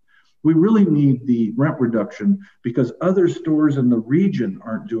sales. We really need the rent reduction because other stores in the region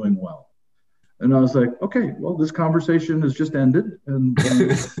aren't doing well. And I was like, okay, well, this conversation has just ended, and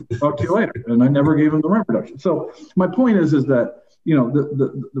talk to you later. And I never gave him the rent reduction. So my point is that,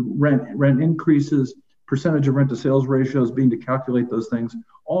 the rent increases, percentage of rent to sales ratios, being to calculate those things,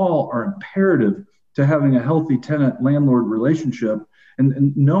 all are imperative to having a healthy tenant-landlord relationship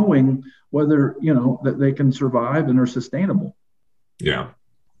and knowing whether, that they can survive and are sustainable. Yeah.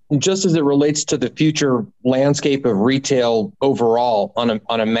 Just as it relates to the future landscape of retail overall on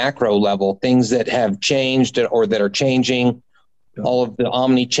a macro level, things that have changed or that are changing, all of the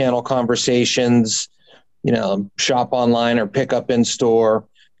omni-channel conversations, shop online or pick up in store.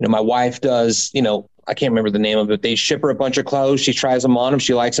 My wife does, I can't remember the name of it. They ship her a bunch of clothes. She tries them on. If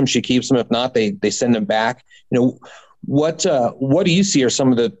she likes them, she keeps them. If not, they send them back. What do you see are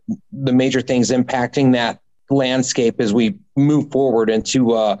some of the major things impacting that landscape as we move forward into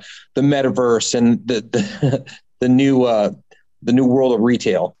the metaverse and the new world of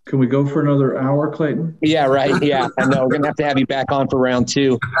retail? Can we go for another hour, Clayton? Yeah, right. Yeah, I know. We're gonna have you back on for round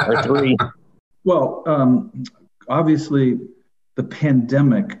 2 or 3. Well, obviously, the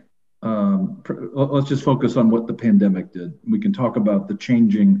pandemic. Let's just focus on what the pandemic did. We can talk about the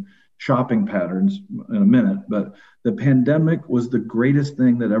changing shopping patterns in a minute, but the pandemic was the greatest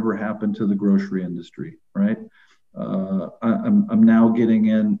thing that ever happened to the grocery industry, right? I'm now getting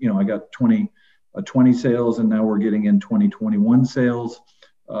in, I got 2020 sales, and now we're getting in 2021 sales.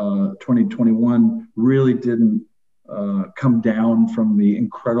 2021 really didn't come down from the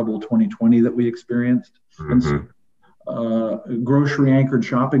incredible 2020 that we experienced. And so, grocery anchored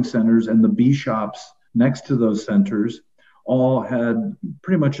shopping centers and the B shops next to those centers all had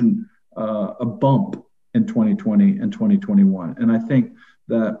pretty much a bump in 2020 and 2021. And I think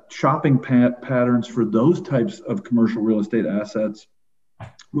that shopping patterns for those types of commercial real estate assets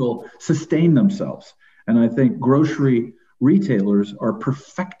will sustain themselves. And I think grocery retailers are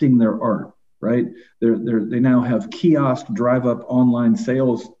perfecting their art, right? They now have kiosk drive-up online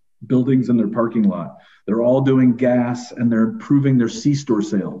sales buildings in their parking lot. They're all doing gas, and they're improving their C-store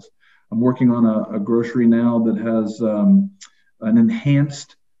sales. I'm working on a grocery now that has an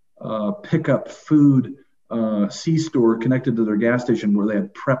enhanced pickup food C-store connected to their gas station, where they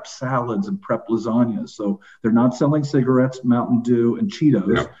have prep salads and prep lasagnas. So they're not selling cigarettes, Mountain Dew, and Cheetos.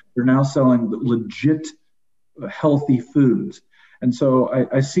 No. They're now selling legit healthy foods. And so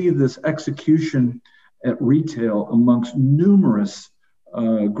I see this execution at retail amongst numerous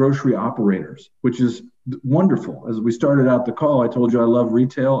grocery operators, which is wonderful. As we started out the call, I told you I love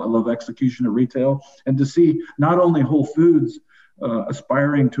retail. I love execution at retail. And to see not only Whole Foods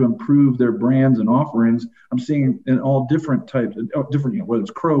aspiring to improve their brands and offerings, I'm seeing in all different types, different, whether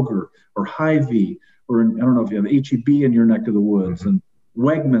it's Kroger or Hy-Vee, or I don't know if you have H-E-B in your neck of the woods, and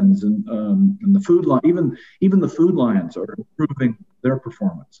Wegmans and the food line, even the food lions are improving their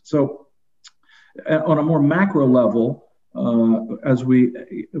performance. So on a more macro level, as we,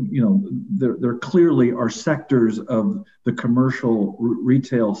 there clearly are sectors of the commercial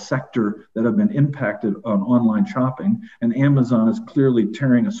retail sector that have been impacted on online shopping, and Amazon is clearly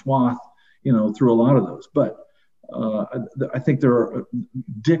tearing a swath, through a lot of those. But I think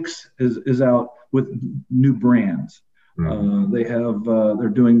Dick's is out with new brands. They're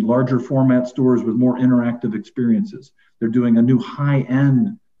doing larger format stores with more interactive experiences. They're doing a new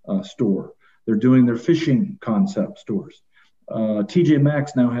high-end store. They're doing their fishing concept stores. TJ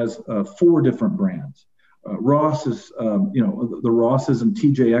Maxx now has 4 different brands. Ross is, the Rosses and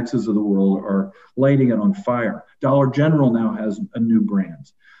TJXs of the world are lighting it on fire. Dollar General now has a new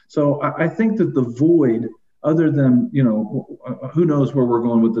brand. So I think that the void, other than, who knows where we're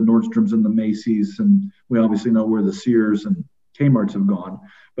going with the Nordstroms and the Macy's, and we obviously know where the Sears and Kmart's have gone.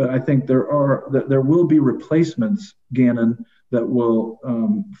 But I think there will be replacements, Gannon, that will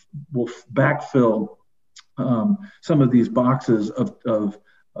backfill some of these boxes of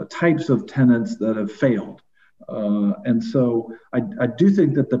types of tenants that have failed. And so I do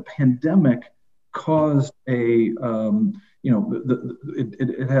think that the pandemic caused it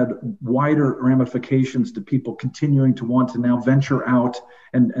had wider ramifications to people continuing to want to now venture out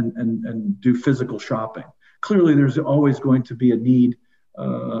and do physical shopping. Clearly, there's always going to be a need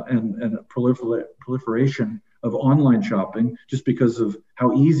and a proliferation of online shopping just because of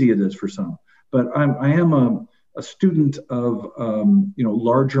how easy it is for some. But I am a student of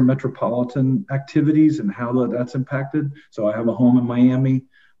larger metropolitan activities and how that's impacted. So I have a home in Miami.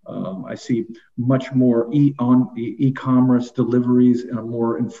 I see much more e-commerce deliveries in a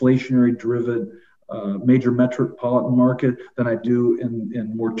more inflationary-driven major metropolitan market than I do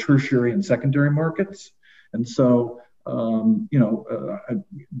in more tertiary and secondary markets. And so,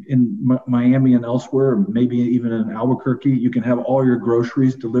 in Miami and elsewhere, maybe even in Albuquerque, you can have all your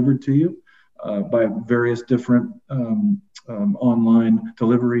groceries delivered to you by various different online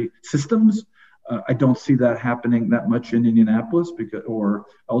delivery systems. I don't see that happening that much in Indianapolis or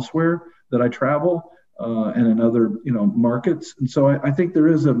elsewhere that I travel, and in other markets. And so I think there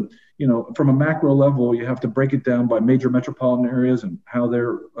is from a macro level, you have to break it down by major metropolitan areas and how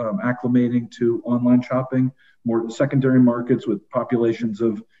they're acclimating to online shopping. More secondary markets with populations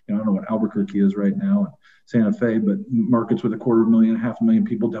of, I don't know what Albuquerque is right now, and Santa Fe, but markets with 250,000, 500,000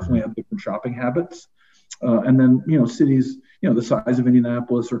 people definitely have different shopping habits. And then, cities, the size of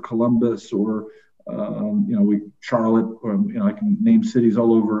Indianapolis or Columbus or, Charlotte, or, I can name cities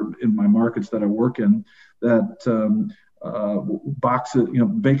all over in my markets that I work in that boxes,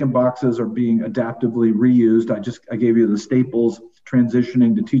 vacant boxes are being adaptively reused. I gave you the Staples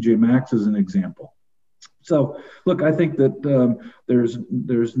transitioning to TJ Maxx as an example. So, look, I think that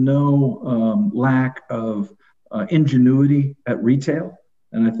there's no lack of ingenuity at retail,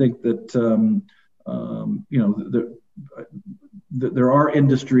 and I think that there are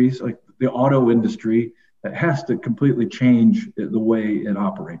industries like the auto industry that has to completely change the way it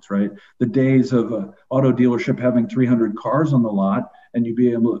operates. Right, the days of an auto dealership having 300 cars on the lot and you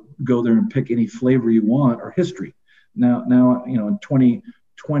be able to go there and pick any flavor you want are history. Now, in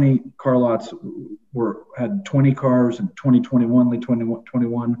 2020 car lots had 20 cars, in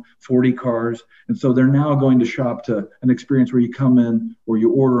 2021, 40 cars. And so they're now going to shop to an experience where you come in or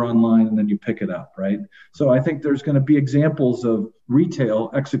you order online and then you pick it up, right? So I think there's going to be examples of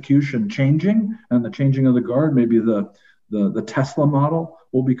retail execution changing, and the changing of the guard. Maybe the Tesla model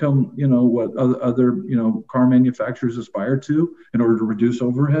will become, what other car manufacturers aspire to in order to reduce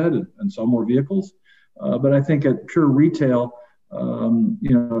overhead and sell more vehicles. But I think at pure retail,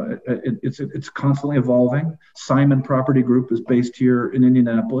 It's constantly evolving. Simon Property Group is based here in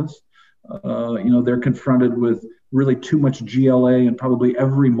Indianapolis. They're confronted with really too much GLA in probably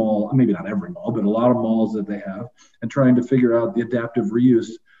every mall, maybe not every mall, but a lot of malls that they have, and trying to figure out the adaptive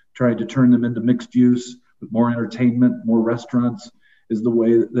reuse, trying to turn them into mixed use with more entertainment, more restaurants, is the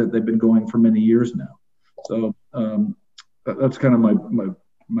way that they've been going for many years now. So that's kind of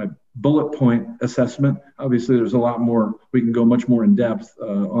my bullet point assessment. Obviously, there's a lot more. We can go much more in depth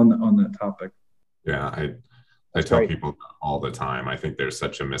on that topic. Yeah, I tell people all the time, I think there's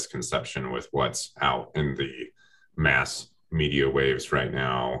such a misconception with what's out in the mass media waves right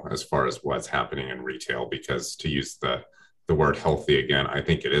now as far as what's happening in retail, because to use the word healthy again, I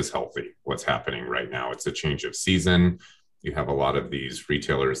think it is healthy what's happening right now. It's a change of season. You have a lot of these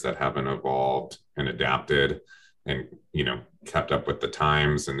retailers that haven't evolved and adapted and, kept up with the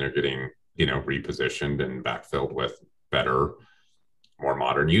times, and they're getting, repositioned and backfilled with better, more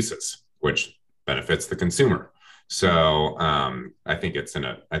modern uses, which benefits the consumer. So I think it's in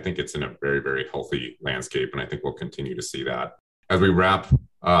a very, very healthy landscape, and I think we'll continue to see that. As we wrap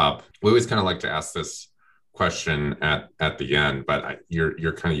up, we always kind of like to ask this question at the end, but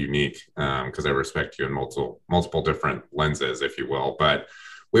you're kind of unique because I respect you in multiple different lenses, if you will. But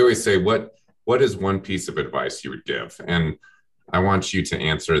we always say, what is one piece of advice you would give? And I want you to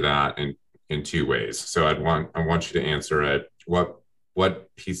answer that in two ways. So I want you to answer it. What one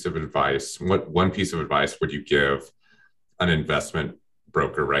piece of advice would you give an investment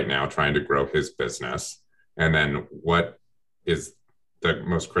broker right now trying to grow his business? And then what is the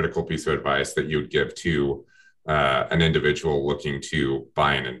most critical piece of advice that you would give to an individual looking to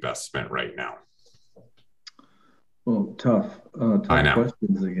buy an investment right now? Well, tough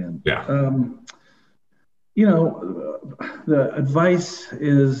questions again. Yeah. The advice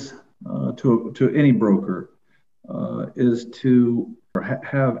is to any broker is to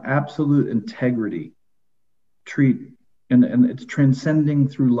have absolute integrity. And it's transcending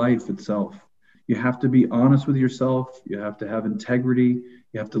through life itself. You have to be honest with yourself. You have to have integrity.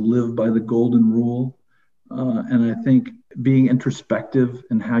 You have to live by the golden rule. And I think being introspective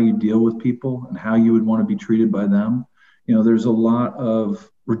in how you deal with people and how you would want to be treated by them. There's a lot of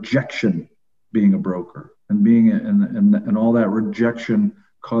rejection being a broker, and and all that rejection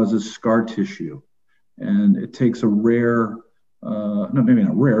causes scar tissue. And it takes a rare, maybe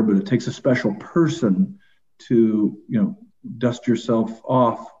not rare, but it takes a special person to, dust yourself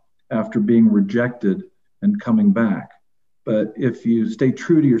off after being rejected and coming back. But if you stay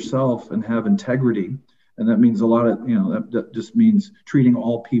true to yourself and have integrity, and that means a lot of, that just means treating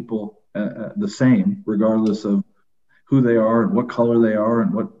all people the same, regardless of who they are and what color they are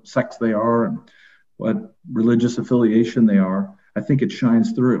and what sex they are and what religious affiliation they are. I think it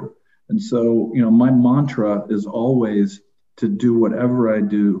shines through. And so, my mantra is always to do whatever I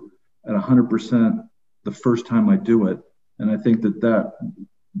do at 100% the first time I do it. And I think that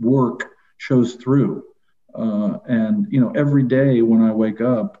work shows through. Every day when I wake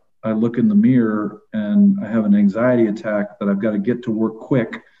up, I look in the mirror and I have an anxiety attack that I've got to get to work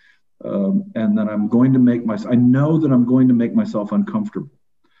quick. And that I'm going to I know that I'm going to make myself uncomfortable,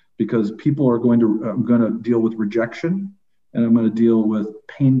 because I'm going to deal with rejection, and I'm going to deal with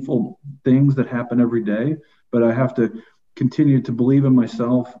painful things that happen every day. But I have to continue to believe in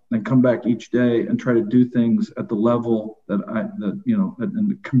myself and come back each day and try to do things at the level and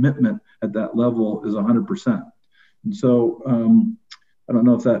the commitment at that level is 100%. And so I don't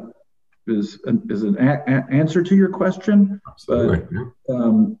know if that is an answer to your question. Absolutely.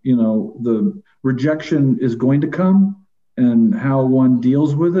 But the rejection is going to come, and how one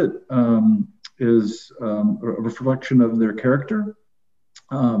deals with it is a reflection of their character.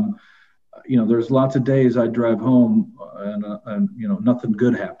 There's lots of days I drive home and nothing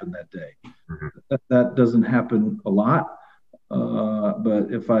good happened that day. Mm-hmm. That doesn't happen a lot.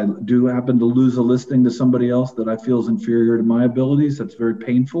 But if I do happen to lose a listing to somebody else that I feel is inferior to my abilities, that's very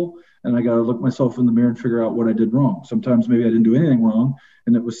painful. And I got to look myself in the mirror and figure out what I did wrong. Sometimes maybe I didn't do anything wrong,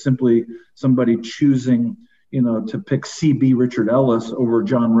 and it was simply somebody choosing, to pick CB Richard Ellis over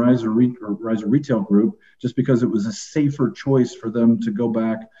John Reiser Reiser Retail Group, just because it was a safer choice for them to go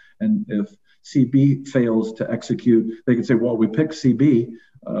back. And if CB fails to execute, they could say, well, we picked CB.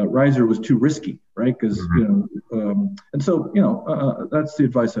 Reiser was too risky, right? Because, and so, that's the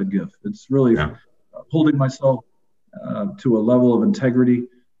advice I'd give. It's really holding myself to a level of integrity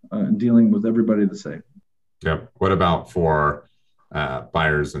and dealing with everybody the same. Yeah. What about for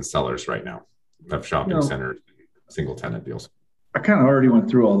buyers and sellers right now of shopping centers, single tenant deals? I kind of already went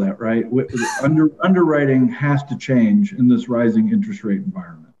through all that, right? Underwriting has to change in this rising interest rate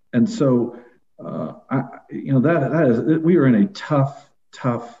environment. And so that is, we are in a tough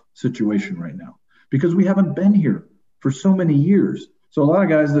situation right now because we haven't been here for so many years. So a lot of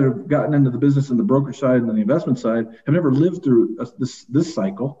guys that have gotten into the business and the broker side and the investment side have never lived through this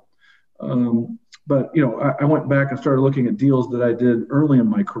cycle. But I went back and started looking at deals that I did early in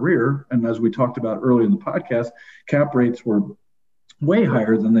my career, and as we talked about early in the podcast, cap rates were way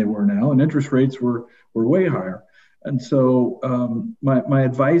higher than they were now, and interest rates were way higher. And so my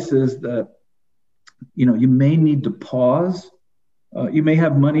advice is that you may need to pause. You may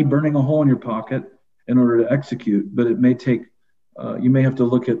have money burning a hole in your pocket in order to execute, but it may take. You may have to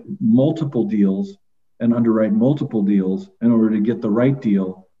look at multiple deals and underwrite multiple deals in order to get the right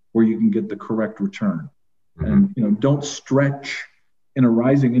deal where you can get the correct return. Mm-hmm. And don't stretch in a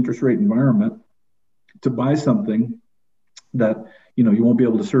rising interest rate environment to buy something that you won't be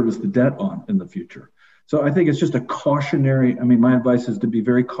able to service the debt on in the future. So I think it's just a cautionary. My advice is to be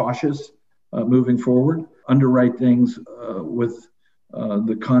very cautious moving forward. Underwrite things with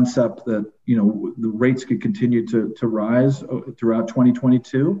the concept that the rates could continue to rise throughout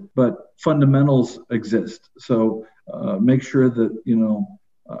 2022, but fundamentals exist. So make sure that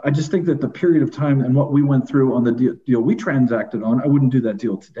I just think that the period of time and what we went through on the deal we transacted on, I wouldn't do that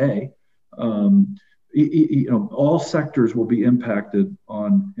deal today. All sectors will be impacted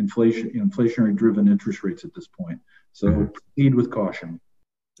on inflationary driven interest rates at this point. So proceed with caution.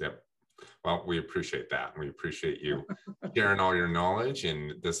 Yep. Well, we appreciate that. We appreciate you sharing all your knowledge,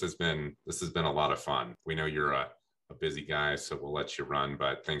 and this has been a lot of fun. We know you're a busy guy, so we'll let you run.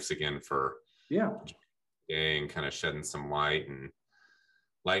 But thanks again for and kind of shedding some light and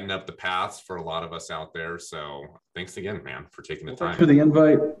lighting up the paths for a lot of us out there. So thanks again, man, for taking the time. Thanks for the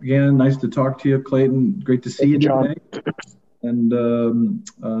invite. Again, nice to talk to you, Clayton. Great to see you today. And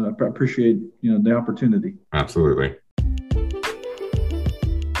I appreciate the opportunity. Absolutely.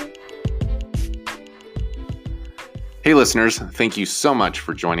 Hey listeners, thank you so much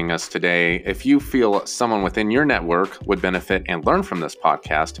for joining us today. If you feel someone within your network would benefit and learn from this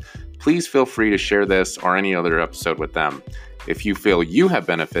podcast, please feel free to share this or any other episode with them. If you feel you have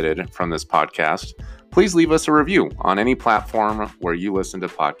benefited from this podcast, please leave us a review on any platform where you listen to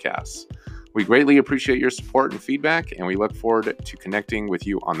podcasts. We greatly appreciate your support and feedback, and we look forward to connecting with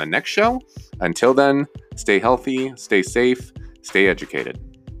you on the next show. Until then, stay healthy, stay safe, stay educated.